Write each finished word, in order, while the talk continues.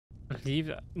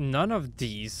believe none of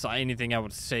these are anything I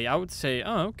would say. I would say,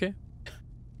 oh, okay.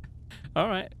 All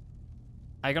right.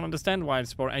 I can understand why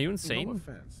it's boring. Are you insane? No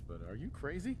offense, but are you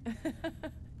crazy?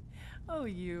 Oh,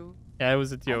 you. Yeah, it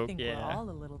was a joke. I think yeah. we're all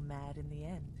a little mad in the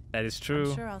end. That is true.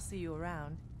 I'm sure I'll see you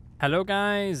around. Hello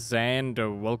guys, and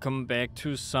welcome back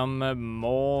to some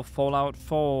more Fallout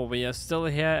 4. We are still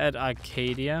here at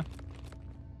Arcadia.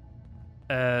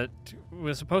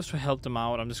 We're supposed to help them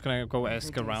out. I'm just gonna go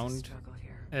ask around,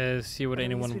 see what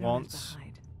anyone wants.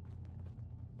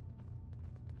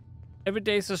 Every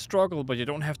day is a struggle, but you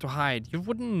don't have to hide. You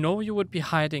wouldn't know you would be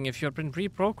hiding if you had been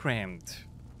reprogrammed.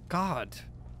 God.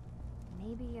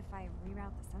 Maybe if I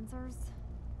reroute the sensors?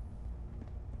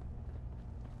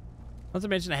 Not to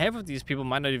mention, half of these people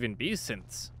might not even be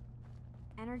synths.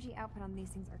 Energy output on these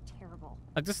things are terrible.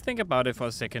 Like, just think about it for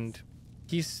a second.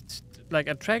 He's, like,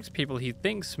 attracts people he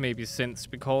thinks may be synths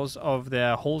because of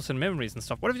their holes in memories and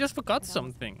stuff. What if he just forgot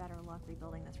something? Better luck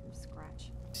rebuilding this from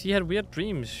scratch. She had weird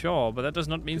dreams, sure, but that does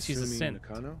not mean she's a synth.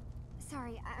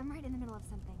 Sorry, I'm right in the middle of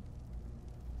something.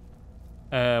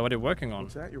 What are you working on?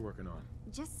 What's that you're working on?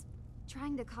 Just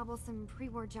trying to cobble some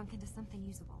pre-war junk into something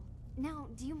usable. Now,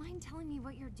 do you mind telling me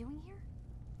what you're doing here?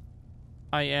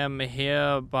 I am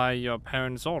here by your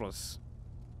parents' orders.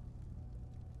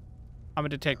 I'm a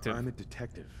detective. I'm a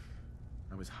detective.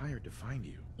 I was hired to find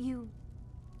you.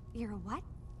 You're a what?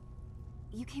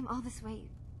 You came all this way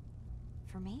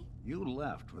for me? You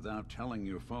left without telling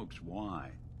your folks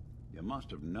why. You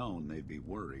must have known they'd be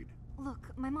worried.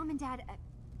 Look, my mom and dad,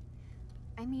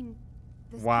 I mean...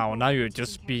 Wow, now you're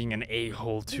just being an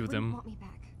a-hole to them. They wouldn't want me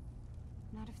back.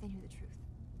 Not if they knew the truth.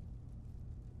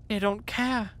 They don't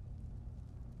care.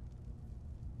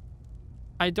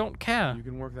 I don't care. You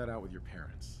can work that out with your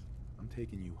parents. I'm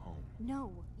taking you home.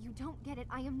 No, you don't get it.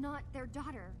 I am not their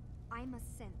daughter. I'm a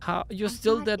synth. How you're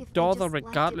still their daughter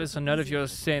regardless or not if you're a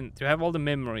synth. You have all the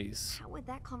memories. How would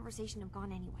that conversation have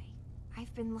gone anyway?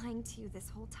 I've been lying to you this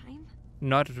whole time?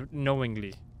 Not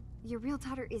knowingly. Your real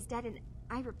daughter is dead and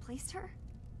I replaced her?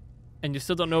 And you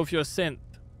still don't know if you're a synth.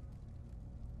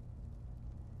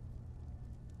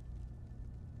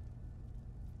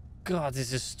 God,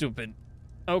 this is stupid.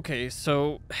 Okay,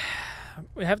 so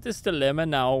we have this dilemma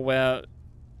now where,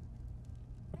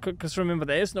 because remember,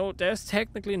 there's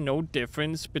technically no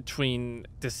difference between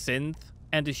the synth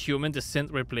and the human the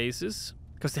synth replaces,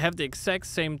 because they have the exact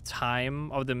same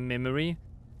time of the memory,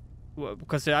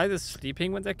 because they're either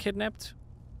sleeping when they're kidnapped,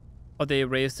 or they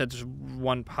erase that just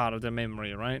one part of the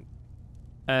memory, right?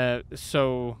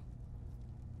 So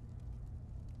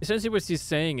essentially what she's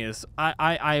saying is,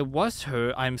 I was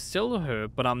her, I'm still her,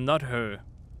 but I'm not her.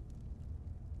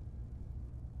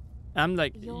 I'm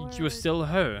like, you're still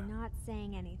her. Not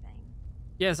saying anything.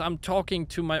 Yes, I'm talking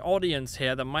to my audience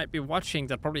here that might be watching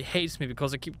that probably hates me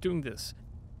because I keep doing this.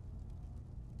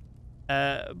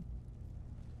 But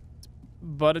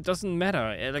it doesn't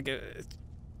matter. Like,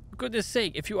 for goodness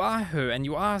sake, if you are her and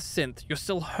you are a synth, you're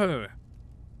still her.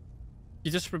 You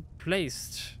just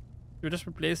replaced. You just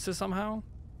replaced her somehow?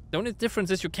 The only difference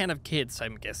is you can't have kids,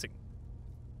 I'm guessing.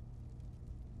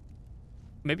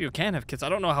 Maybe you can have kids. I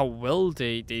don't know how well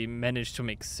they manage to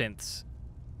make synths.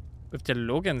 If they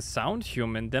look and sound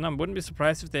human, then I wouldn't be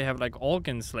surprised if they have like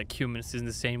organs like humans in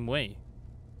the same way.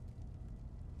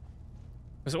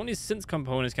 Because only synth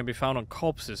components can be found on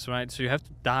corpses, right? So you have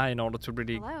to die in order to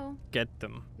really get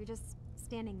them. You're just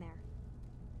standing there.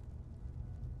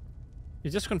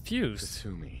 You're just confused.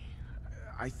 Kasumi,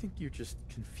 I think you're just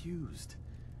confused.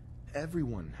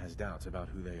 Everyone has doubts about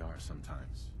who they are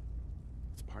sometimes.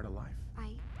 It's part of life.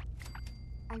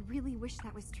 I really wish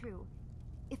that was true.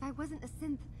 If I wasn't a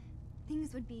synth,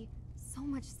 things would be so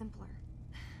much simpler.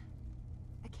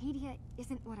 Arcadia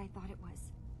isn't what I thought it was.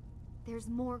 There's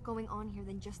more going on here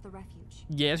than just the refuge.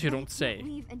 Yes, you don't say. I can't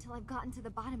leave until I've gotten to the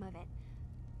bottom of it.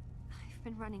 I've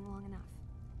been running long enough.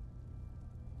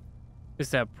 Is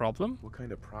there a problem? What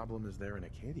kind of problem is there in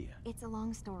Arcadia? It's a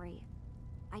long story.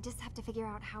 I just have to figure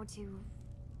out how to...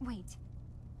 Wait,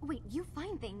 you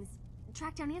find things.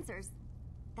 Track down answers.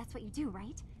 That's what you do,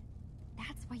 right?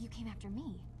 That's why you came after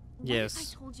me. Yes. What if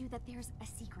I told you that there's a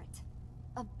secret?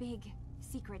 A big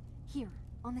secret here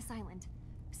on this island.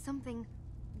 Something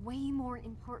way more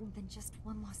important than just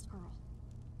one lost girl.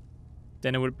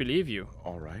 Then I would believe you.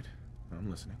 All right, I'm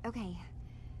listening. Okay.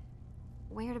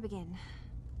 Where to begin?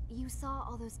 You saw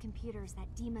all those computers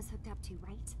that DIMA's hooked up to,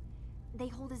 right? They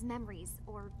hold his memories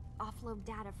or offload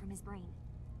data from his brain.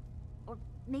 Or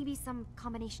maybe some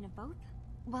combination of both?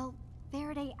 Well,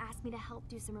 Faraday asked me to help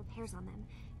do some repairs on them.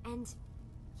 And,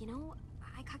 you know,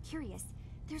 I got curious.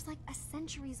 There's like a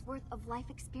century's worth of life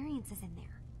experiences in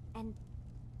there. And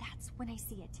that's when I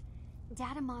see it.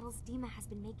 data models DIMA has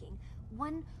been making.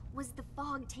 One was the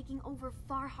fog taking over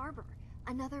Far Harbor.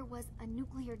 Another was a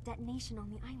nuclear detonation on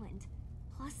the island.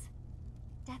 Plus,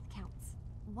 death counts.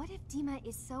 What if DIMA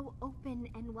is so open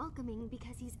and welcoming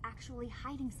because he's actually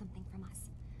hiding something from us?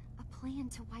 A plan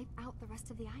to wipe out the rest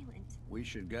of the island. We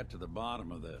should get to the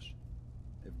bottom of this.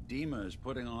 If DIMA is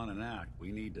putting on an act,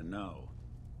 we need to know.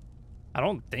 I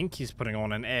don't think he's putting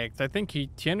on an act. I think he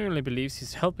genuinely believes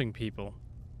he's helping people.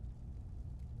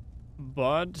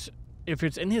 But if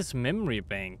it's in his memory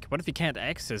bank, what if he can't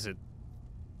access it?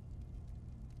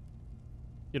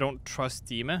 You don't trust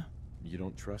DIMA? You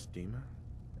don't trust DIMA?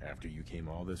 After you came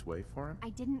all this way for him? I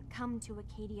didn't come to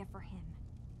Acadia for him.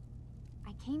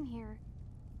 I came here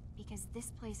because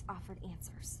this place offered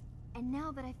answers. And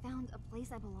now that I found a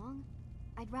place I belong,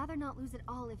 I'd rather not lose it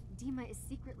all if DIMA is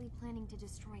secretly planning to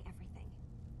destroy everything.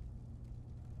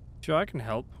 Sure, I can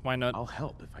help. Why not? I'll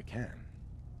help if I can.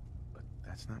 But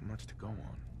that's not much to go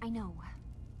on. I know.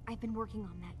 I've been working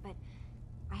on that, but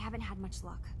I haven't had much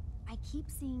luck. I keep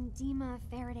seeing DIMA,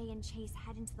 Faraday, and Chase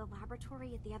head into the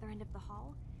laboratory at the other end of the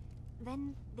hall.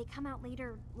 Then they come out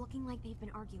later looking like they've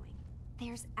been arguing.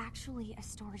 There's actually a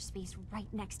storage space right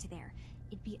next to there.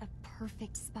 It'd be a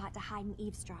perfect spot to hide and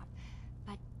eavesdrop,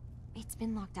 but it's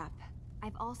been locked up.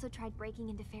 I've also tried breaking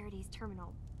into Faraday's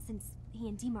terminal, since he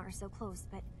and DIMA are so close,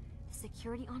 but the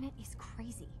security on it is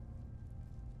crazy.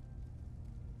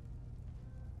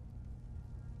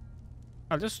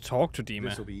 I'll just talk to DIMA.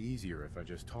 This'll be easier if I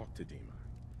just talk to DIMA.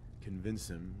 Convince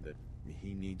him that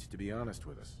he needs to be honest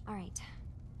with us. Alright.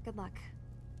 Good luck.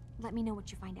 Let me know what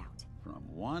you find out. From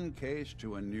one case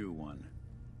to a new one.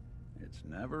 It's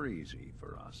never easy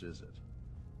for us, is it?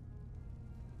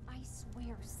 I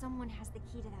swear someone has the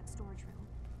key to that storage room.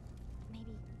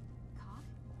 Maybe Cog?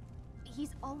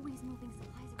 He's always moving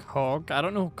supplies around. Cog? I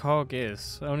don't know who Cog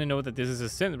is. I only know that this is a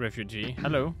synth refugee.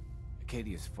 Hello.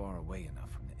 Acadia's far away enough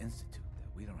from the Institute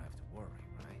that we don't have to worry,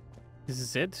 right? This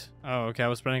is it? Oh, okay. I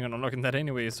was planning on unlocking that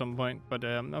anyway at some point, but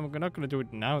I'm not going to do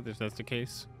it now if that's the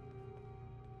case.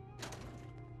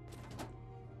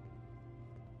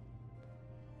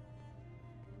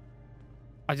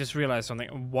 I just realized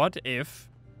something. What if...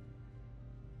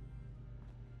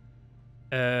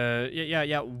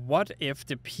 Yeah. What if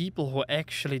the people who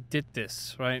actually did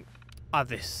this, right, are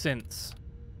the synths?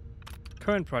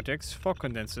 Current projects, fog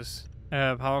condensers,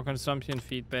 power consumption,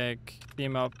 feedback,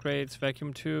 DIMA upgrades,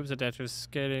 vacuum tubes, adaptive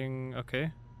scaling,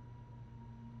 okay.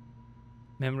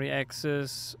 Memory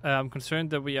access. I'm concerned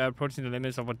that we are approaching the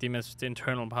limits of what DIMA's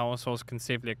internal power source can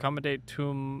safely accommodate.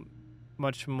 Too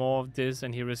much more of this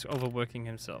and he risks overworking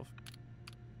himself.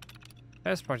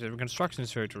 Past project, reconstruction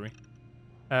surgery.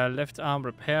 Left arm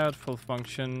repaired, full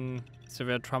function,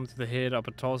 severe trauma to the head,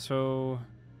 upper torso,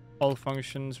 all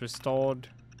functions restored.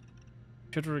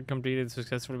 Surgery completed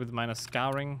successfully with minor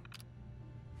scarring.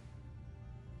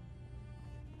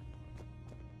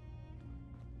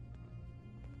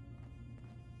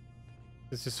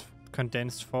 This is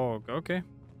condensed fog, okay.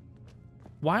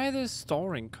 Why are they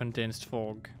storing condensed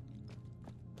fog?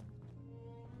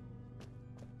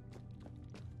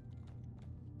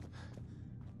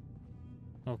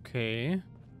 Okay.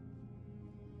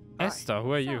 Hi. Esther,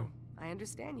 who are you? I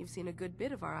understand you've seen a good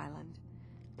bit of our island.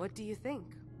 What do you think?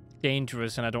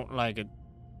 Dangerous and I don't like it.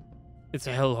 It's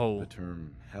a hellhole. The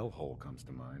term hellhole comes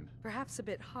to mind. Perhaps a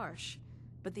bit harsh,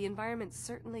 but the environment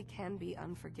certainly can be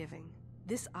unforgiving.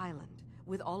 This island,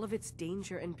 with all of its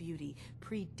danger and beauty,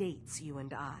 predates you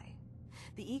and I.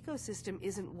 The ecosystem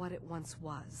isn't what it once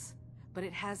was, but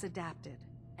it has adapted,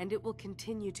 and it will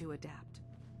continue to adapt,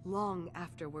 long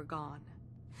after we're gone.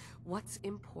 What's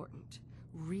important,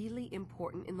 really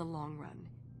important in the long run,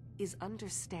 is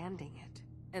understanding it,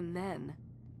 and then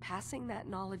passing that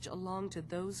knowledge along to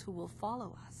those who will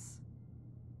follow us.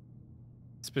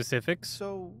 Specifics?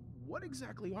 So, what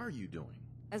exactly are you doing?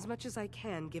 As much as I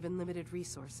can given limited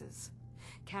resources.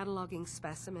 Cataloging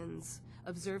specimens,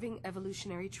 observing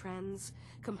evolutionary trends,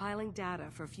 compiling data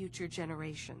for future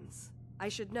generations. I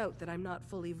should note that I'm not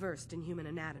fully versed in human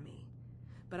anatomy,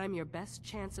 but I'm your best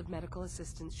chance of medical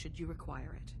assistance should you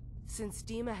require it. Since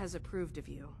DIMA has approved of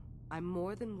you, I'm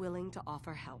more than willing to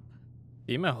offer help.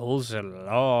 DIMA holds a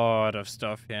lot of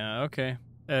stuff, yeah, okay.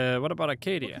 What about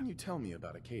Acadia? What can you tell me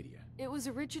about Acadia? It was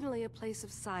originally a place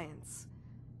of science.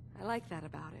 I like that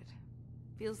about it.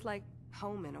 Feels like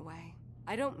home in a way.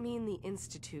 I don't mean the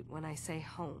Institute when I say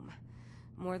home.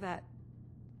 More that,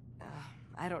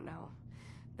 I don't know,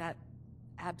 that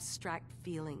abstract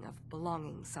feeling of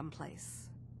belonging someplace.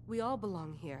 We all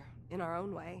belong here, in our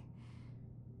own way.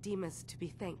 DIMA's to be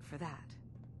thanked for that.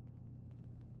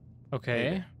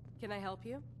 Okay. Can I help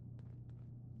you?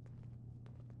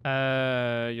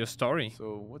 Your story.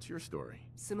 So, what's your story?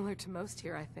 Similar to most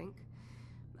here, I think.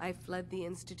 I fled the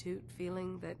Institute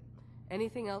feeling that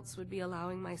anything else would be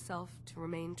allowing myself to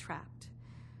remain trapped,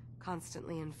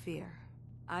 constantly in fear.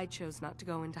 I chose not to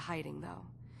go into hiding, though.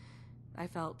 I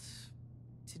felt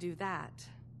to do that,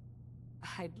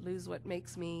 I'd lose what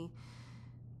makes me...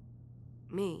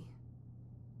 me.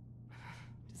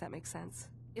 Does that make sense?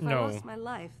 If I No. lost my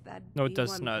life, that'd No, be it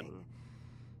does one not. thing.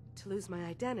 To lose my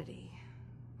identity,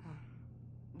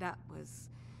 that was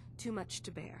too much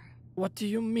to bear. What do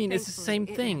you mean? It's the same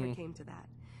Thankfully, it never thing. came to that.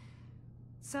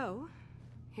 So,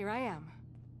 here I am.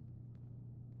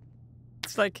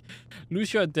 It's like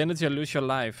lose your identity or lose your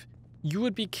life. You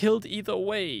would be killed either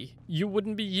way. You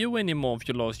wouldn't be you anymore if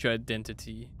you lost your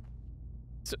identity.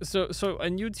 So,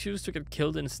 and you choose to get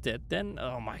killed instead. Then,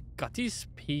 oh my god, these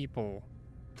people,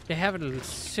 they have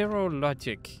zero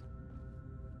logic.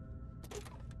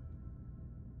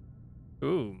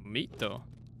 Ooh, meat though.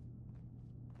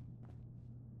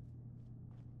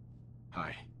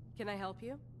 Hi. Can I help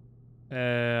you?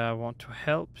 I want to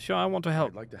help. Sure, I want to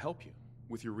help. I'd like to help you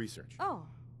with your research. Oh,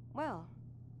 well,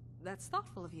 that's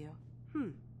thoughtful of you.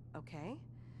 Okay.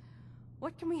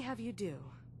 What can we have you do?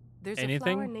 There's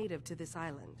Anything? a flower native to this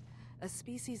island, a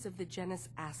species of the genus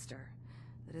Aster,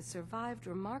 that has survived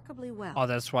remarkably well. Oh,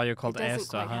 that's why you're called it doesn't Aster,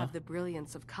 quite huh? have the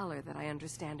brilliance of color that I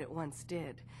understand it once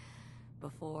did.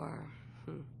 Before,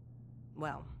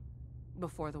 well,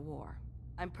 before the war.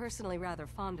 I'm personally rather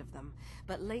fond of them,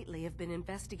 but lately have been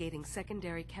investigating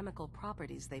secondary chemical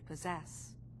properties they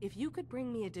possess. If you could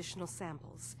bring me additional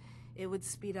samples, it would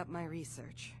speed up my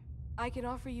research. I can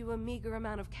offer you a meager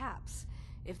amount of caps,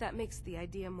 if that makes the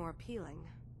idea more appealing.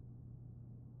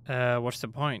 What's the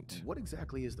point? What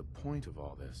exactly is the point of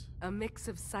all this? A mix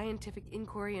of scientific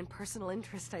inquiry and personal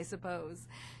interest, I suppose.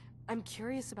 I'm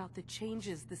curious about the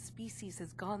changes the species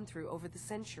has gone through over the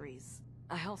centuries.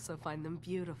 I also find them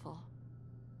beautiful.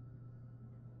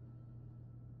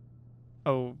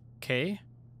 Okay.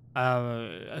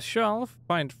 Sure, I'll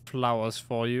find flowers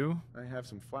for you. I have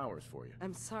some flowers for you.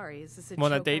 I'm sorry, is this a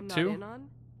Wanna joke date I'm not too? in on?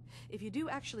 If you do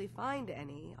actually find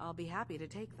any, I'll be happy to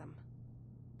take them.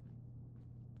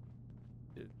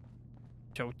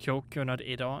 Joke, you're not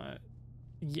it on.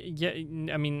 Yeah,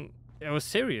 I mean, it was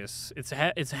serious. It's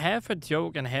half a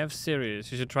joke and half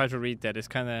serious. You should try to read that. It's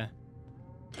kind of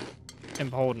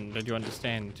important that you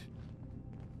understand.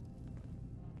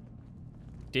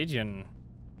 Didion.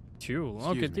 Jewel.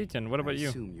 Okay, Excuse me. Didion, what about I you?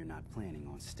 assume you're not planning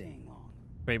on staying long.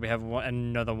 Wait, we have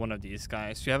another one of these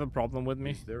guys. Do you have a problem with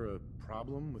me? Is there a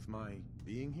problem with my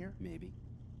being here? Maybe.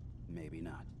 Maybe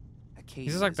not.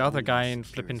 He's just like the other guy in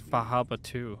flipping Far Harbor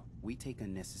too. We take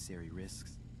unnecessary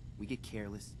risks. We get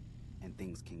careless, and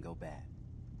things can go bad.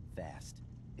 Fast.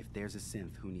 If there's a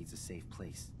synth who needs a safe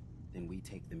place, then we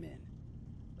take them in.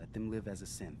 Let them live as a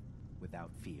synth,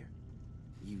 without fear.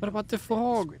 You What about don't the fit that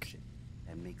fog? description.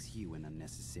 That makes you an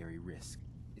unnecessary risk.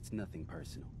 It's nothing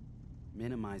personal.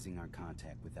 Minimizing our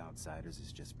contact with outsiders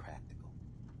is just practical.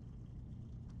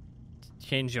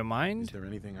 Change your Is mind? there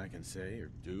anything I can say or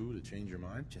do to change your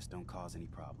mind? Just don't cause any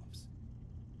problems.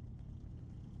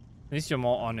 At least you're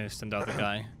more honest than the other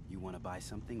guy. You want to buy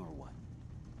something or what?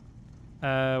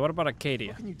 What about Acadia?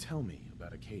 What can you tell me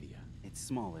about Acadia? It's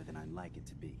smaller than I'd like it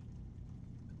to be.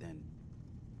 But then,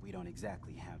 we don't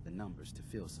exactly have the numbers to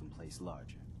fill someplace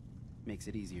larger. Makes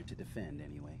it easier to defend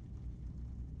anyway.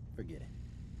 Forget it.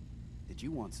 Did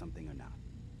you want something or not?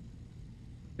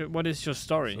 What is your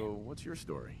story? So, what's your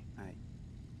story?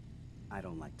 I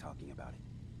don't like talking about it.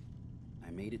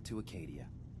 I made it to Acadia.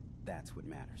 That's what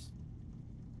matters.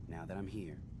 Now that I'm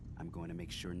here, I'm going to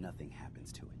make sure nothing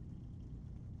happens to it.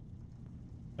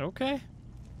 Okay.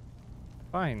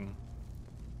 Fine.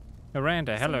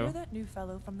 Miranda, So hello. you're that new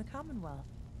fellow from the Commonwealth.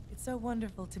 It's so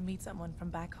wonderful to meet someone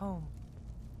from back home.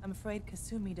 I'm afraid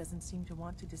Kasumi doesn't seem to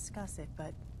want to discuss it,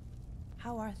 but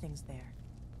how are things there?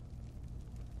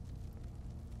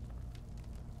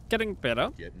 Getting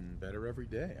better. Getting better every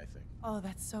day, I think. Oh,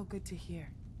 that's so good to hear.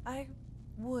 I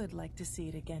would like to see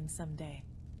it again someday.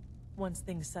 Once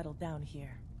things settle down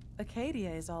here. Acadia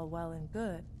is all well and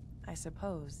good, I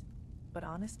suppose. But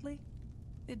honestly,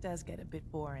 it does get a bit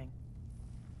boring.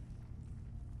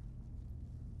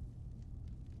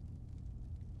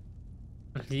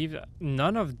 Believe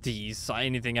none of these are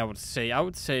anything I would say. I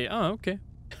would say, oh, okay.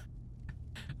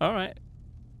 All right.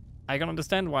 I can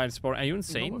understand why it's boring. Are you No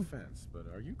insane? offense, but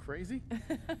are you crazy?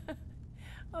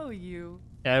 Oh, you.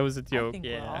 Yeah, it was a I joke. think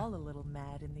we're Yeah, all a little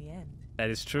mad in the end. that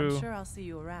is true. I'm sure I'll see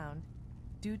you around.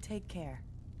 Do take care.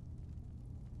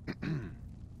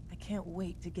 I can't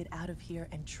wait to get out of here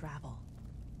and travel.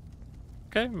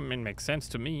 Okay, I mean, makes sense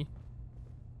to me.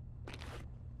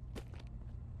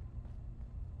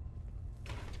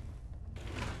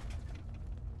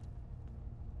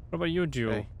 What about you,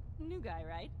 Jewel? Hey. New guy,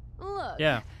 right? Look.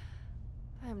 Yeah.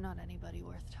 I'm not anybody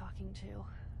worth talking to.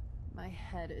 My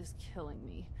head is killing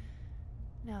me.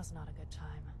 Now's not a good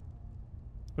time.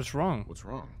 What's wrong? What's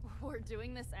wrong? We're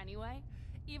doing this anyway?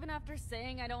 Even after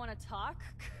saying I don't want to talk?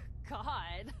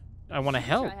 God. I want to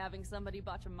help. Try having somebody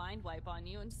botch a mind wipe on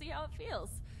you and see how it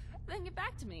feels. Then get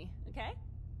back to me, okay?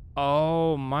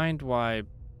 Oh, mind wipe.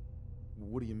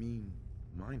 What do you mean,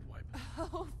 mind wipe?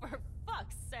 Oh, for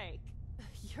fuck's sake.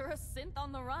 You're a synth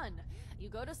on the run. You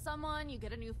go to someone, you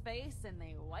get a new face, and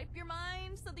they wipe your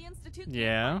mind so the Institute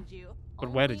can't find you.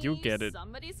 But where did you Only get it?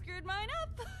 Somebody screwed mine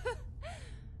up.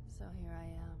 So here I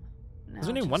am. There's Now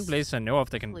only one just place I know of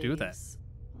that can do that. please,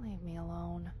 leave me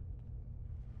alone.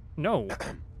 No.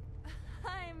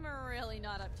 I'm really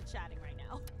not up to chatting right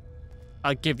now.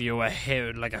 I'll give you a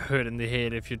head, like a hurt in the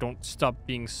head, if you don't stop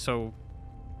being so...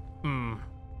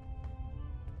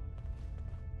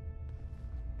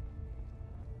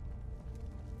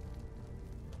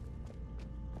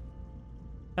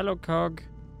 Hello, Cog.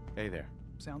 Hey there.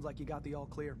 Sounds like you got the all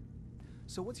clear.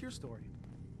 So what's your story?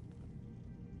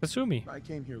 Kasumi. I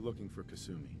came here looking for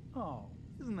Kasumi. Oh,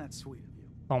 isn't that sweet of you?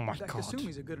 Oh my that god.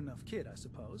 Kasumi's a good enough kid, I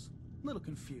suppose. A little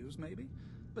confused, maybe.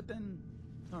 But then,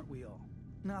 aren't we all?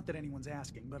 Not that anyone's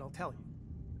asking, but I'll tell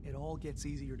you. It all gets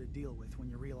easier to deal with when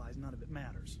you realize none of it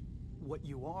matters. What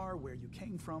you are, where you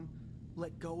came from,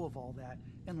 let go of all that,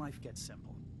 and life gets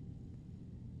simple.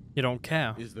 You don't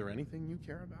care. Is there anything you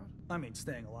care about? I mean,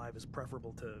 staying alive is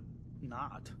preferable to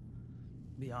not.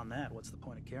 Beyond that, what's the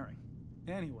point of caring?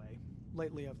 Anyway,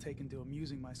 lately I've taken to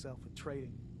amusing myself with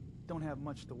trading. Don't have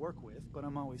much to work with, but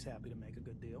I'm always happy to make a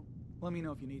good deal. Let me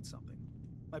know if you need something.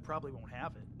 I probably won't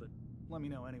have it, but let me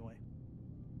know anyway.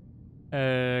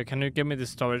 Can you give me the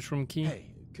storage room key?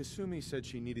 Hey, Kasumi said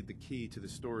she needed the key to the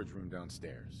storage room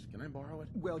downstairs. Can I borrow it?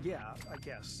 Well, yeah, I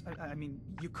guess. I mean,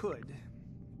 you could,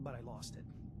 but I lost it.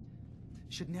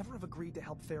 Should never have agreed to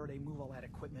help Faraday move all that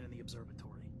equipment in the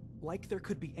observatory. Like there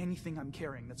could be anything I'm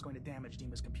carrying that's going to damage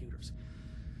DIMA's computers.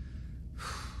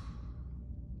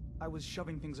 I was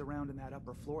shoving things around in that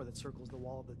upper floor that circles the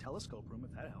wall of the telescope room,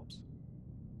 if that helps.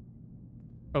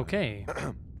 Okay.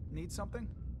 Need something?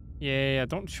 Yeah,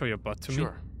 don't show your butt to me.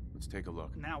 Sure. Let's take a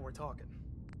look. Now we're talking.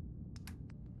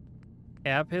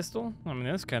 Air pistol? I mean,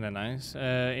 that's kind of nice.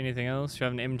 Anything else? You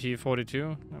have an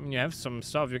MG42? I mean, you have some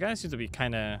stuff. You guys seem to be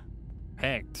kind of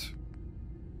packed.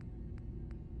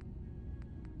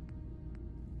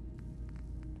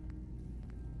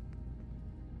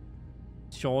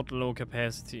 Short, low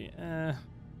capacity.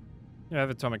 You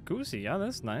have atomic Goosey. Yeah,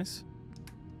 that's nice.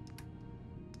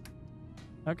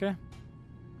 Okay.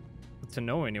 Good to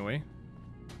know anyway.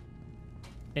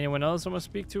 Anyone else I want to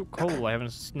speak to? Cole, I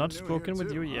haven't not spoken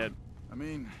with you yet. I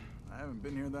mean, I haven't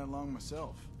been here that long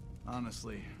myself.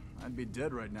 Honestly, I'd be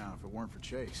dead right now if it weren't for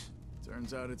Chase.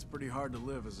 Turns out it's pretty hard to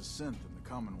live as a synth in the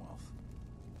Commonwealth.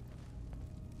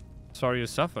 Sorry you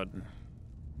suffered.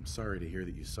 I'm sorry to hear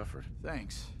that you suffered.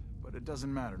 Thanks, but it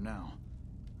doesn't matter now.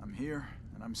 I'm here,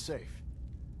 and I'm safe.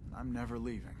 And I'm never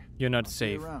leaving. You're not I'll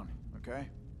safe. Stay around, okay?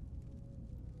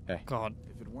 Hey. God.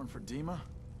 If it weren't for DIMA,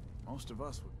 most of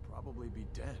us would probably be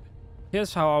dead.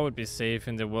 Here's how I would be safe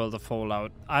in the world of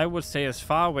Fallout. I would stay as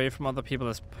far away from other people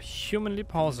as humanly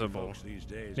possible.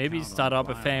 Maybe start up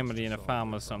a family and a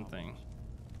farm or something.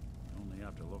 Only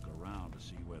have to look around to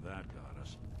see where that got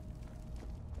us.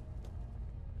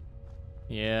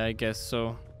 Yeah, I guess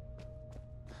so.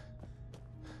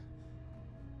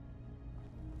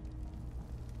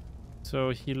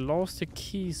 So he lost the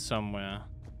key somewhere.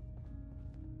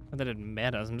 Not that it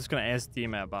matters. I'm just gonna ask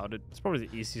DIMA about it. It's probably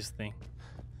the easiest thing.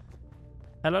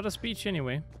 A lot of speech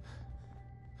anyway.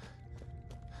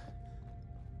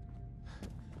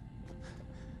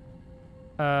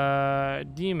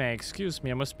 DIMA, excuse me,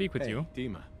 I must speak with you.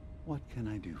 DIMA. What can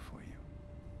I do for you?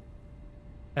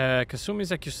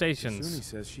 Kasumi's accusations. Kasumi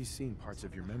says she's seen parts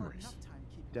of your memories.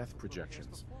 Death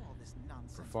projections.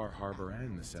 For Far Harbor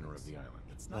and the center of the island.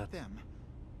 It's not them.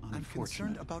 I'm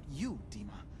concerned about you,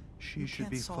 DIMA. She should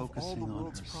be focusing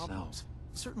on herself. Problems.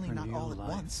 Certainly her not new all at life.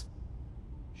 once.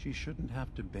 She shouldn't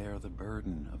have to bear the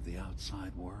burden of the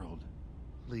outside world.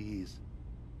 Please,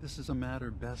 this is a matter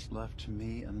best left to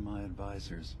me and my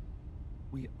advisors.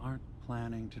 We aren't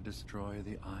planning to destroy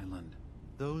the island.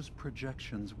 Those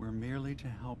projections were merely to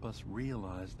help us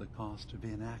realize the cost of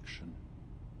inaction.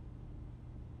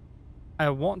 I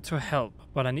want to help,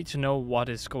 but I need to know what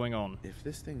is going on. If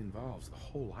this thing involves the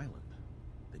whole island,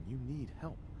 then you need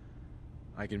help.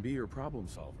 I can be your problem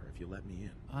solver if you let me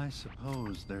in. I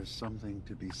suppose there's something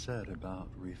to be said about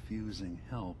refusing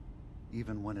help,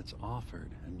 even when it's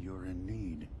offered and you're in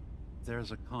need.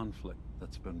 There's a conflict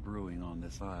that's been brewing on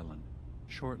this island.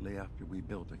 shortly after we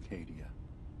built Acadia.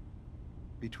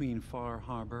 Between Far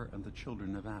Harbor and the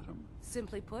Children of Atom.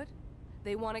 Simply put,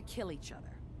 they want to kill each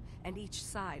other, and each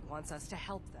side wants us to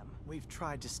help them. We've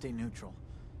tried to stay neutral,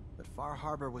 but Far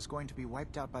Harbor was going to be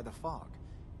wiped out by the fog,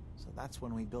 so that's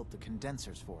when we built the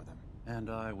condensers for them. And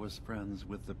I was friends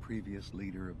with the previous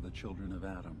leader of the Children of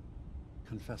Atom,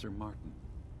 Confessor Martin.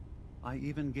 I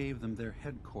even gave them their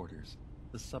headquarters,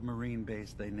 the submarine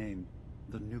base they named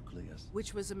the Nucleus.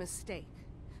 Which was a mistake,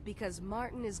 because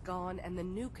Martin is gone and the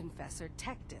new Confessor,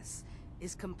 Tectus,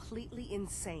 is completely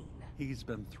insane. He's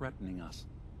been threatening us,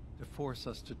 to force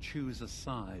us to choose a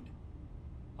side.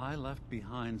 I left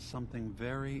behind something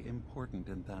very important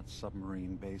in that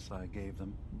submarine base I gave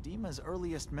them. DIMA's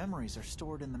earliest memories are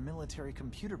stored in the military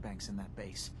computer banks in that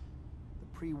base. The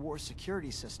pre-war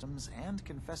security systems and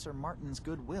Confessor Martin's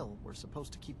goodwill were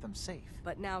supposed to keep them safe.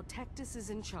 But now Tectus is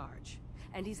in charge,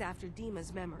 and he's after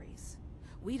DIMA's memories.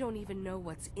 We don't even know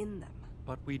what's in them.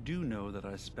 But we do know that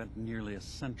I spent nearly a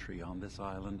century on this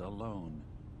island alone.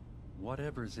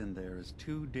 Whatever's in there is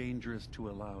too dangerous to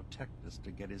allow Tectus to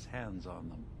get his hands on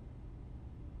them.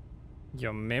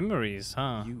 Your memories,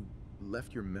 huh? You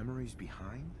left your memories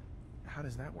behind? How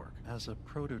does that work? As a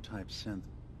prototype synth,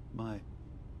 my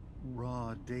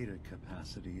raw data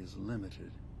capacity is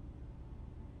limited.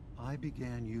 I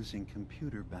began using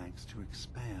computer banks to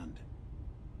expand,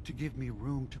 to give me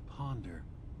room to ponder,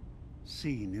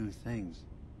 see new things.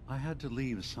 I had to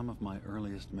leave some of my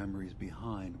earliest memories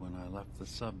behind when I left the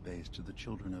sub-base to the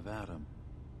Children of Atom.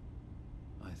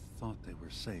 I thought they were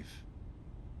safe.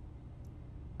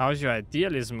 How's your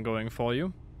idealism going for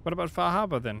you? What about Far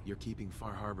Harbor then? You're keeping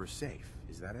Far Harbor safe,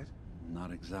 is that it?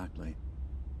 Not exactly.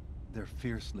 They're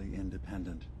fiercely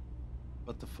independent.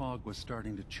 But the fog was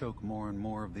starting to choke more and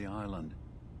more of the island.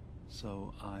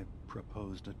 So I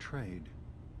proposed a trade.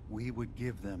 We would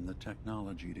give them the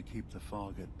technology to keep the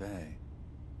fog at bay,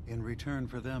 in return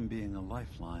for them being a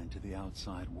lifeline to the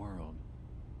outside world,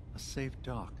 a safe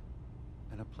dock,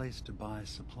 and a place to buy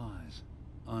supplies.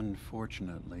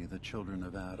 Unfortunately, the Children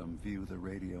of Atom view the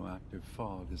radioactive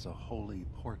fog as a holy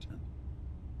portent,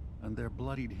 and their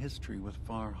bloodied history with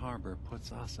Far Harbor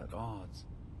puts us at odds.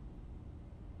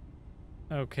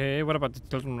 Okay, what about the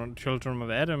Children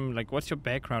of Atom? Like, what's your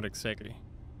background exactly?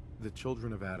 The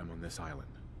Children of Atom on this island.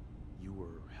 You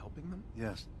were helping them?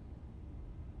 Yes.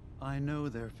 I know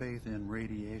their faith in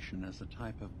radiation as a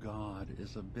type of god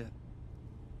is a bit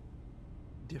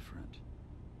different.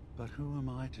 But who am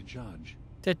I to judge?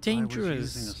 They're dangerous. I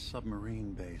was using a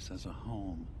submarine base as a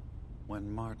home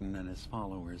when Martin and his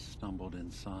followers stumbled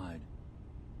inside.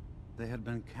 They had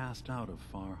been cast out of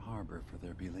Far Harbor for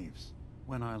their beliefs.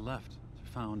 When I left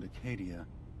to found Acadia,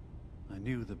 I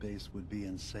knew the base would be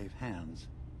in safe hands.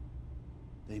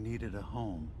 They needed a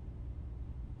home,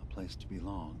 a place to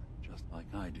belong, just like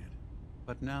I did.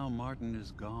 But now Martin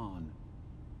is gone,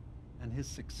 and his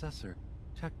successor,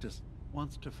 Tectus,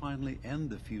 wants to finally end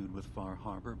the feud with Far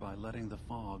Harbor by letting the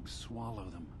fog swallow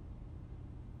them.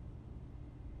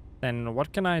 Then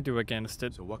what can I do against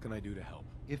it? So what can I do to help?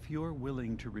 If you're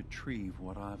willing to retrieve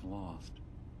what I've lost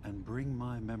and bring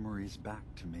my memories back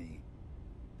to me,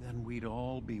 then we'd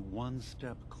all be one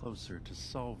step closer to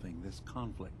solving this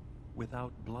conflict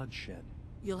without bloodshed.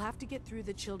 You'll have to get through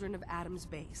the Children of Atom's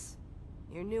base.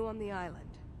 You're new on the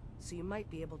island, so you might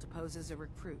be able to pose as a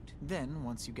recruit. Then,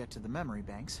 once you get to the memory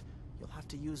banks, you'll have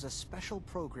to use a special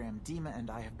program DIMA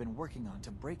and I have been working on to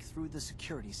break through the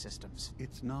security systems.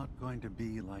 It's not going to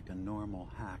be like a normal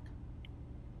hack.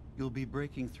 You'll be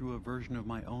breaking through a version of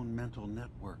my own mental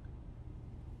network.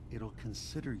 It'll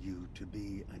consider you to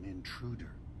be an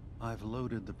intruder. I've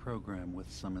loaded the program with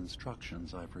some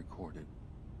instructions I've recorded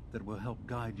that will help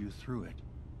guide you through it.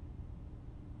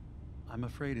 I'm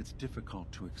afraid it's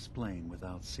difficult to explain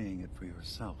without seeing it for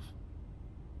yourself.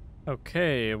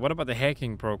 Okay, what about the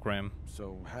hacking program?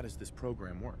 So how does this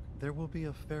program work? There will be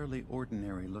a fairly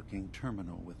ordinary-looking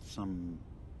terminal with some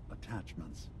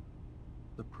attachments.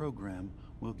 The program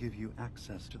will give you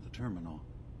access to the terminal.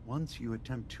 Once you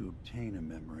attempt to obtain a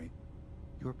memory,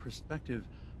 your perspective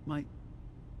might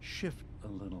shift a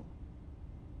little.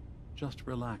 Just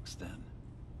relax then.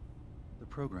 The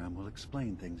program will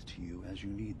explain things to you as you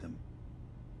need them.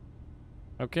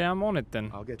 Okay, I'm on it then.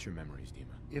 I'll get your memories,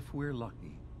 DIMA. If we're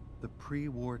lucky, the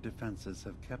pre-war defenses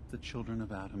have kept the Children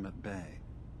of Atom at bay.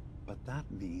 But that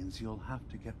means you'll have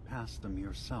to get past them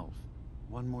yourself.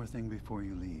 One more thing before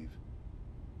you leave.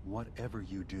 Whatever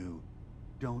you do,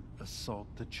 don't assault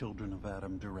the Children of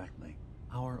Atom directly.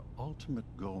 Our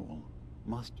ultimate goal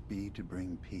must be to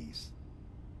bring peace.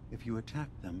 If you attack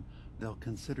them, they'll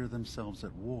consider themselves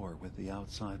at war with the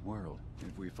outside world.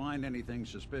 If we find anything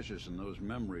suspicious in those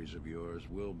memories of yours,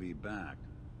 we'll be back.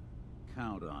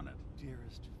 Count on it.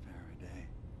 Dearest Faraday,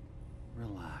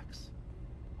 relax.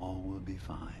 All will be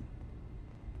fine.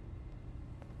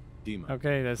 DIMA.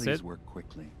 Okay, that's Please it. work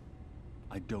quickly.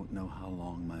 I don't know how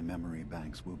long my memory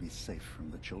banks will be safe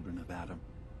from the children of Adam.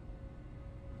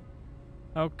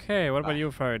 Okay, what about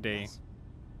you, Faraday? Yes.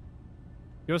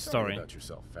 Your Tell me story. about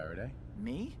yourself, Faraday.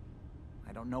 Me?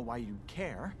 I don't know why you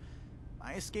care.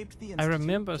 I escaped the I Institute,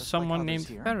 remember just like someone others named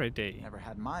here. Faraday. Never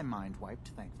had my mind wiped,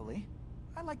 thankfully.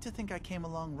 I like to think I came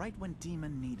along right when DIMA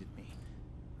needed me.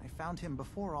 I found him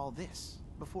before all this,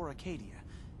 before Acadia.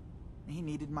 He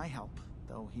needed my help,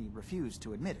 though he refused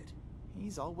to admit it.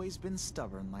 He's always been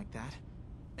stubborn like that.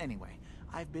 Anyway,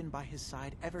 I've been by his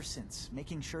side ever since,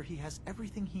 making sure he has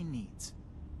everything he needs.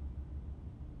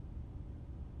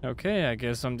 Okay, I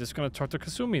guess I'm just gonna talk to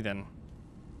Kasumi then.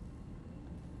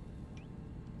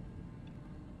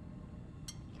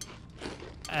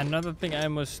 Another thing I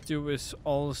must do is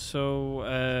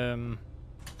also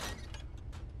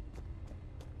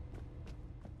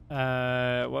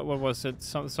what was it?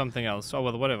 Something else. Oh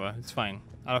well, whatever. It's fine.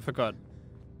 I forgot.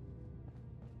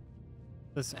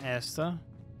 This Asta.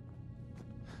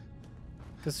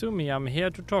 Kasumi, I'm here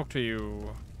to talk to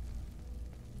you.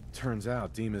 Turns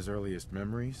out DIMA's earliest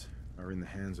memories are in the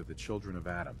hands of the children of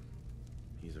Adam.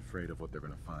 He's afraid of what they're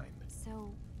gonna find.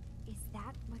 So, is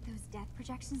that what those death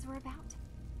projections were about?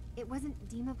 It wasn't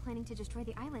DIMA planning to destroy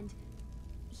the island.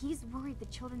 He's worried the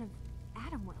children of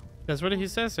Adam will. That's what he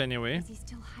says anyway. Is he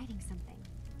still hiding something?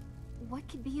 What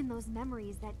could be in those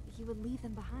memories that he would leave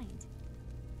them behind?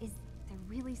 Is there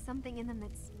really something in them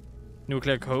that's...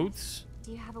 Nuclear codes?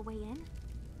 Do you have a way in?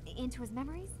 Into his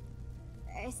memories?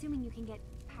 Assuming you can get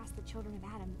past the children of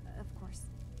Adam, of course.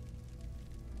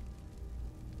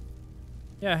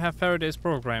 Yeah, I have Faraday's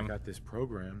program. I got this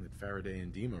program that Faraday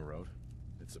and DIMA wrote.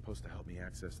 It's supposed to help me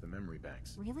access the memory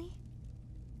banks. Really?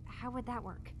 How would that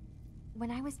work? When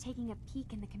I was taking a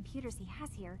peek in the computers he has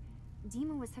here,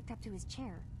 DIMA was hooked up to his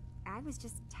chair. I was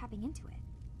just tapping into it.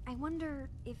 I wonder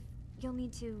if you'll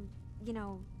need to, you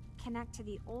know, connect to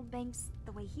the old banks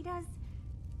the way he does?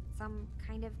 Some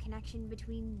kind of connection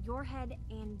between your head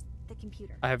and the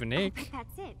computer. I have an egg. But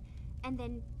that's it. And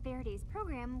then Faraday's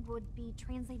program would be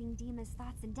translating DIMA's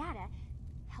thoughts and data,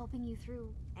 helping you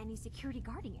through any security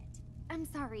guarding it. I'm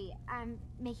sorry, I'm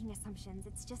making assumptions.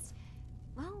 It's just,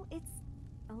 well, it's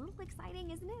a little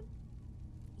exciting, isn't it?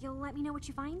 You'll let me know what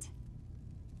you find?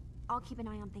 I'll keep an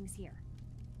eye on things here.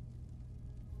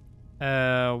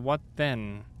 What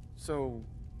then? So,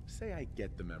 say I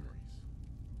get the memories.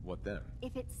 What then?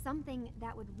 If it's something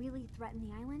that would really threaten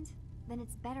the island, then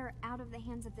it's better out of the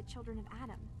hands of the children of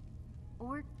Adam.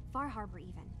 Or Far Harbor,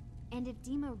 even. And if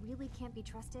DIMA really can't be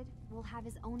trusted, we'll have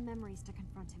his own memories to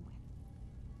confront him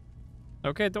with.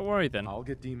 Okay, don't worry then. I'll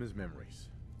get DIMA's memories,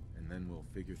 and then we'll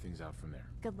figure things out from there.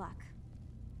 Good luck.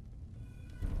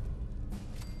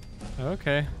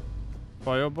 Okay.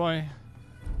 Boy, oh boy.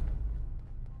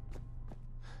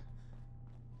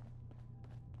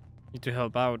 Need to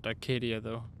help out Acadia,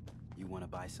 though. You want to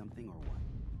buy something or what?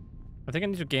 I think I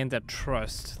need to gain that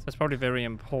trust. That's probably very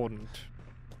important.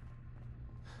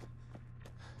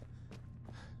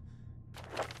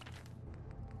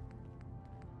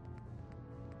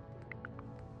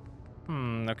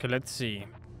 Okay, let's see.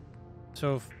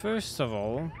 So, first of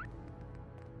all...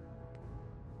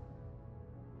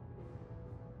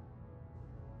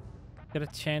 get a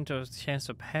chance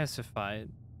to pacify it.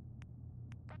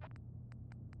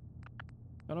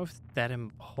 I don't know if it's that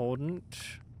important.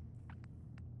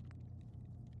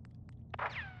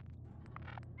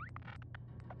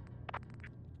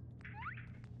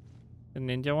 The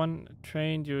ninja one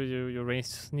trained your range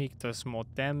sneak does more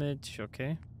damage.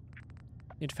 Okay.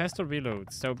 Need faster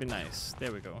reloads. That would be nice.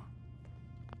 There we go.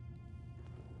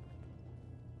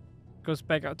 Goes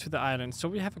back out to the island. So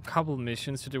we have a couple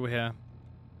missions to do here.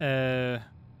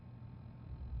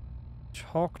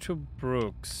 Talk to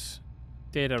Brooks.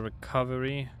 Data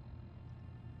recovery.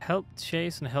 Help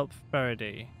Chase and help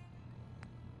Faraday.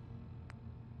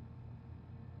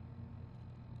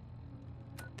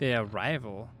 Their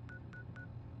rival.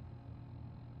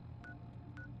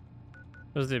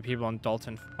 Those are the people on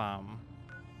Dalton Farm.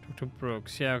 Talk to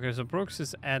Brooks. Yeah, okay, so Brooks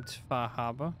is at Far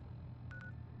Harbor.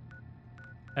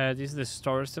 These are the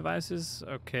storage devices.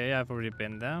 Okay, I've already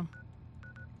been there.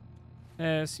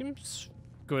 Seems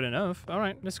good enough.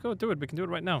 Alright, let's go do it. We can do it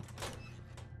right now.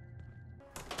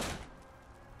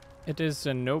 It is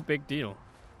no big deal.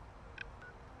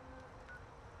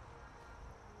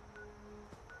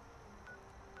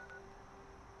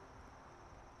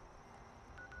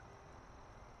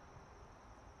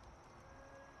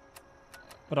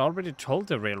 But I already told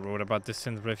the railroad about this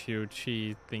synth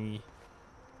refugee thingy.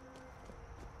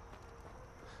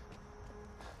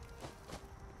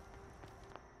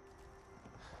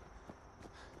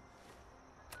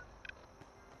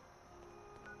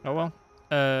 Oh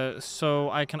well. So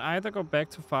I can either go back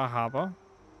to Far Harbor,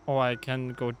 or I can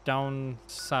go down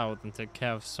south and take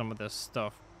care of some of this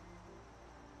stuff.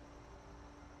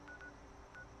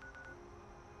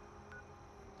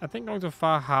 I think going to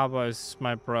Far Harbor is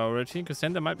my priority, because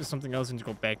then there might be something else I need to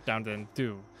go back down there and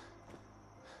do.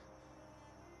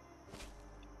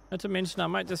 Not to mention, I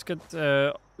might just get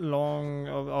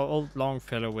old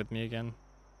Longfellow with me again.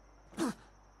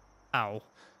 Ow.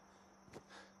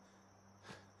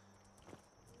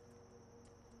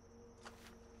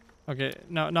 Okay,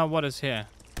 now what is here?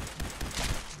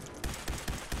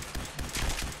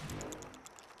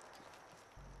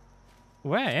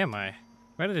 Where am I?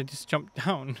 Where did I just jump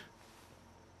down?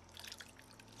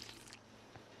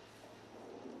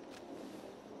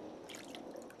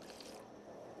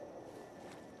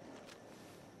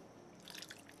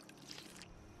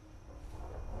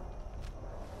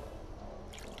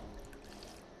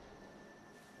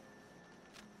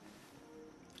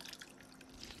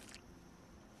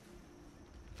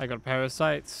 I got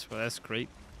parasites. Well, that's great.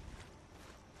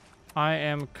 I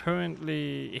am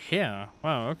currently here.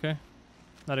 Wow, okay.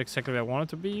 Not exactly where I wanted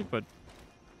to be, but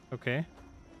okay.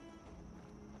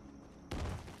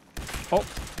 Oh.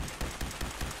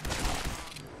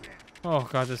 Oh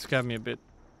god, this scared me a bit.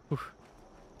 Oof.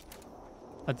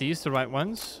 Are these the right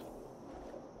ones?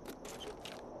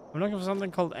 I'm looking for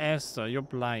something called Aster. You're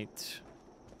blight.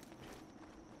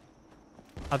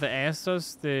 Are the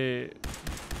Asters the...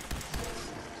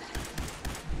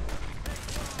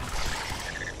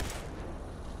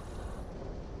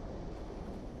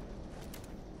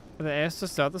 Are the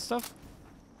Asters the other stuff?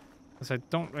 Because I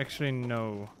don't actually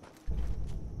know.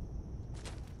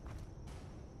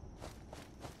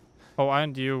 Oh,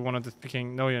 aren't you one of the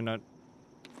speaking? No, you're not.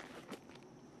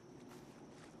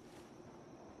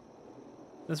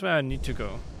 That's where I need to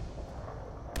go.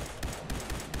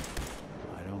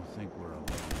 I don't think we're alone.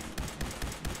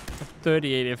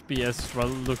 38 FPS while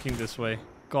looking this way.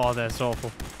 God, that's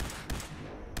awful.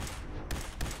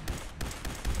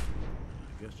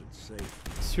 I guess it's safe.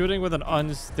 Shooting with an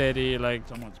unsteady, like,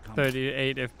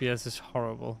 38 FPS is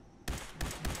horrible.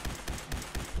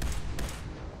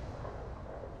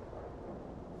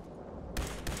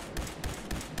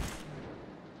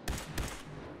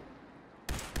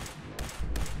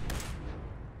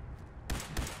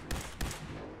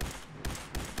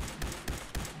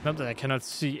 Not that I cannot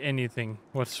see anything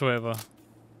whatsoever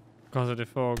because of the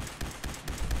fog.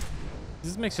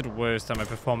 This makes it worse that my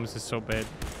performance is so bad.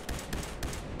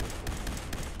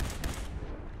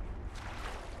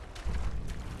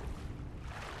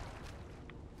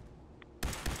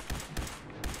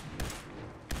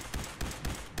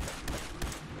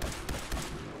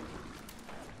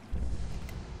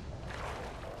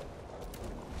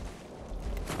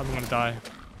 I'm gonna die.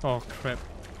 Oh crap.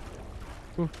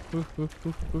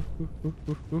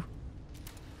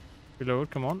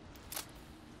 Reload, come on.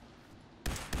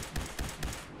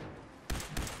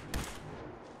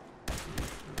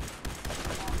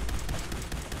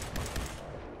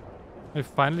 We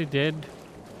finally did.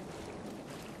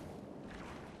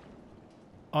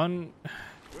 We'll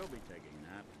be taking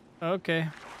that. Okay,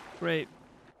 great.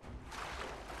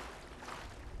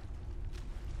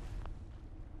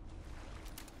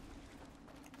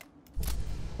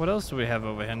 What else do we have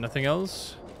over here? Nothing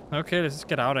else? Okay, let's just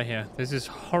get out of here. This is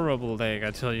horrible lag,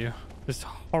 I tell you. This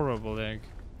horrible lag.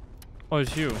 Oh,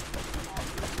 it's you.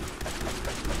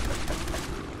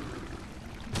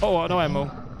 Oh, no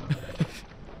ammo.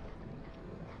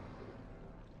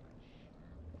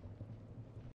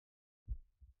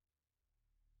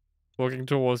 Walking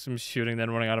towards him, shooting, then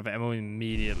running out of ammo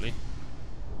immediately.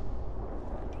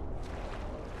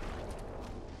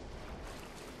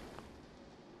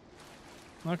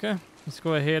 Okay, let's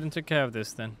go ahead and take care of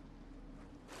this then.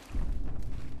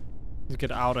 Let's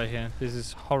get out of here. This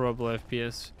is horrible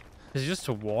FPS. Is it just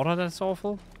the water that's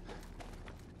awful?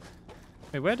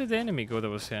 Wait, where did the enemy go that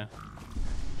was here?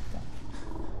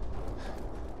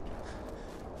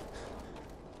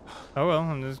 Oh well,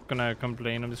 I'm just gonna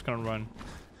complain. I'm just gonna run.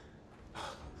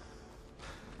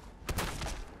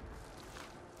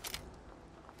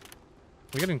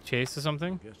 We getting chased or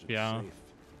something? Yeah.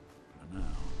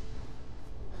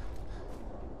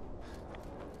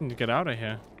 Need to get out of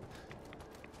here.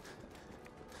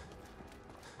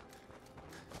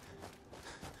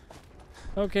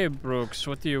 Okay, Brooks,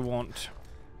 what do you want?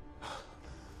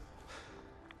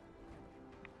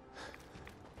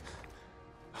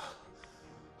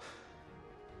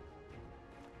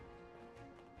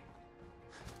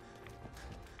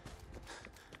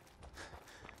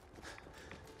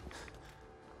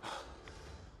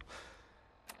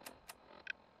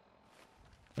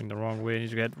 Going the wrong way. I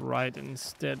need to get right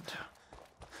instead.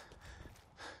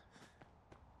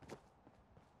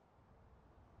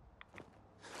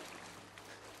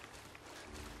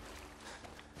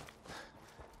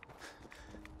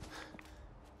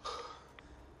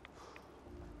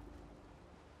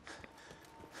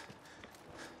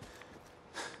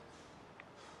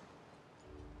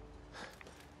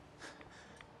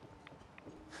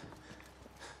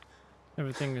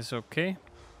 Everything is okay.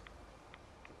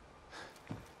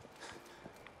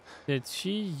 Did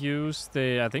she use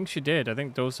the... I think she did. I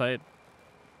think those are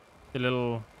the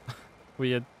little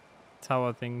weird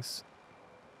tower things.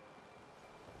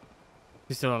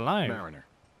 She's still alive. Mariner.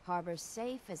 Harbor's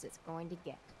safe as it's going to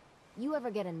get. You ever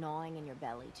get a gnawing in your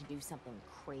belly to do something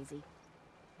crazy?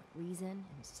 But reason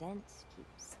and sense keep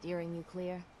steering you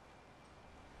clear?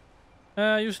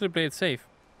 I usually play it safe.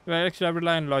 Well, actually, I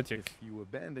rely on logic. If you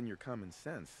abandon your common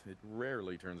sense, it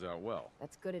rarely turns out well.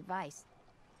 That's good advice,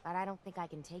 but I don't think I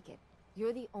can take it.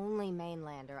 You're the only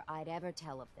mainlander I'd ever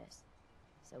tell of this.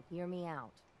 So hear me out.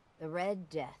 The Red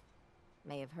Death.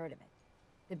 May have heard of it.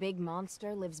 The big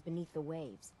monster lives beneath the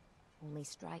waves. Only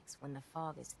strikes when the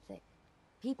fog is thick.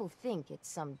 People think it's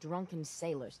some drunken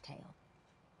sailor's tale.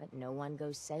 But no one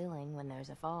goes sailing when there's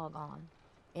a fog on.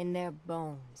 In their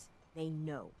bones, they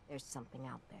know there's something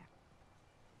out there.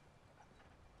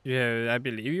 Yeah, I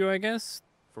believe you, I guess.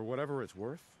 For whatever it's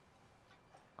worth,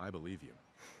 I believe you.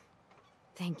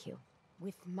 Thank you.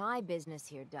 With my business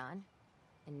here done,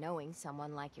 and knowing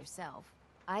someone like yourself,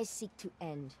 I seek to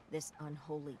end this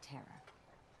unholy terror.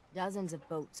 Dozens of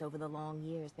boats over the long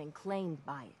years been claimed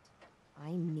by it. I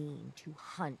mean to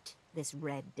hunt this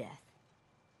Red Death.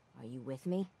 Are you with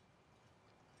me?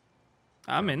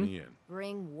 I'm in.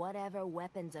 Bring whatever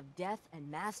weapons of death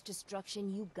and mass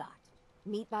destruction you got.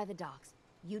 Meet by the docks.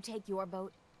 You take your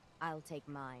boat, I'll take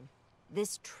mine.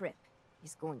 This trip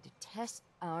is going to test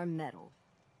our mettle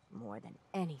more than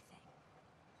anything.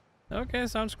 Okay,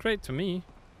 sounds great to me.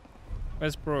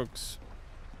 Where's Brooks?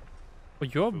 Oh,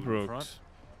 you're Food Brooks. front,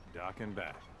 dock and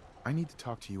back. I need to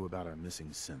talk to you about our missing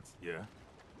synth. Yeah?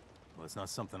 Well, it's not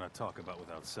something I talk about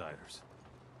with outsiders.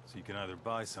 So you can either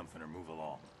buy something or move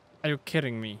along. Are you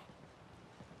kidding me?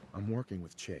 I'm working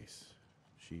with Chase.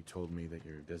 She told me that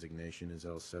your designation is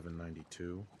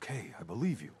L792. Okay, I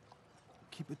believe you.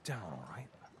 Keep it down, all right?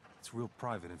 It's real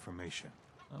private information.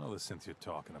 I know the synth you're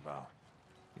talking about.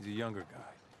 He's a younger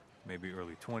guy. Maybe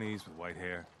early 20s with white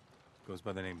hair. Goes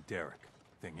by the name Derek.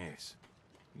 Thing is,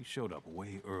 he showed up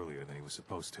way earlier than he was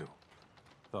supposed to.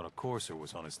 Thought a courser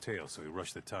was on his tail, so he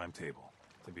rushed the timetable.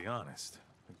 To be honest,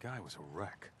 the guy was a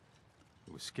wreck.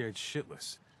 He was scared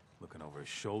shitless, looking over his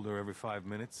shoulder every 5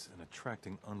 minutes and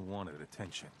attracting unwanted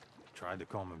attention. Tried to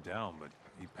calm him down, but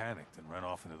he panicked and ran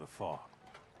off into the fog.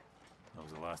 That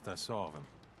was the last I saw of him.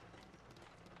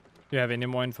 Do you have any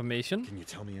more information? Can you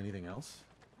tell me anything else?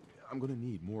 I'm gonna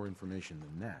need more information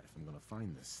than that if I'm gonna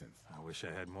find this synth. I wish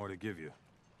I had more to give you.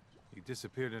 He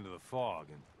disappeared into the fog,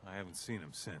 and I haven't seen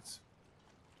him since.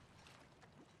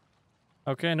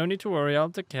 Okay, no need to worry.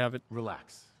 I'll take care of it.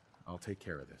 Relax. I'll take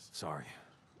care of this. Sorry.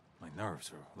 My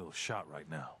nerves are a little shot right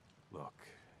now. Look,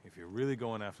 if you're really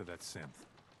going after that synth,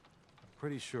 I'm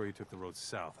pretty sure he took the road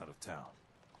south out of town.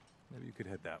 Maybe you could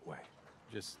head that way.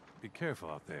 Just be careful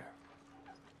out there.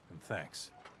 And thanks.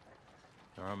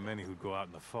 There aren't many who'd go out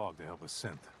in the fog to help a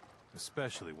synth,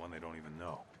 especially one they don't even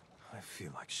know. I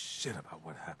feel like shit about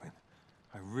what happened.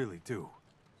 I really do.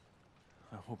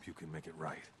 I hope you can make it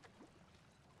right.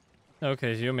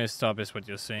 Okay, so you messed up is what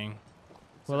you're saying.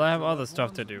 Well, I have other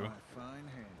stuff to do.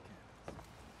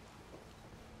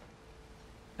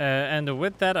 And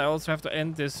with that, I also have to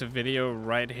end this video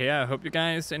right here. I hope you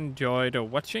guys enjoyed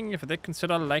watching. If you did,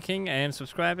 consider liking and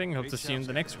subscribing. Hope to see you in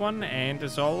the next one. And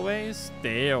as always,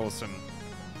 stay awesome.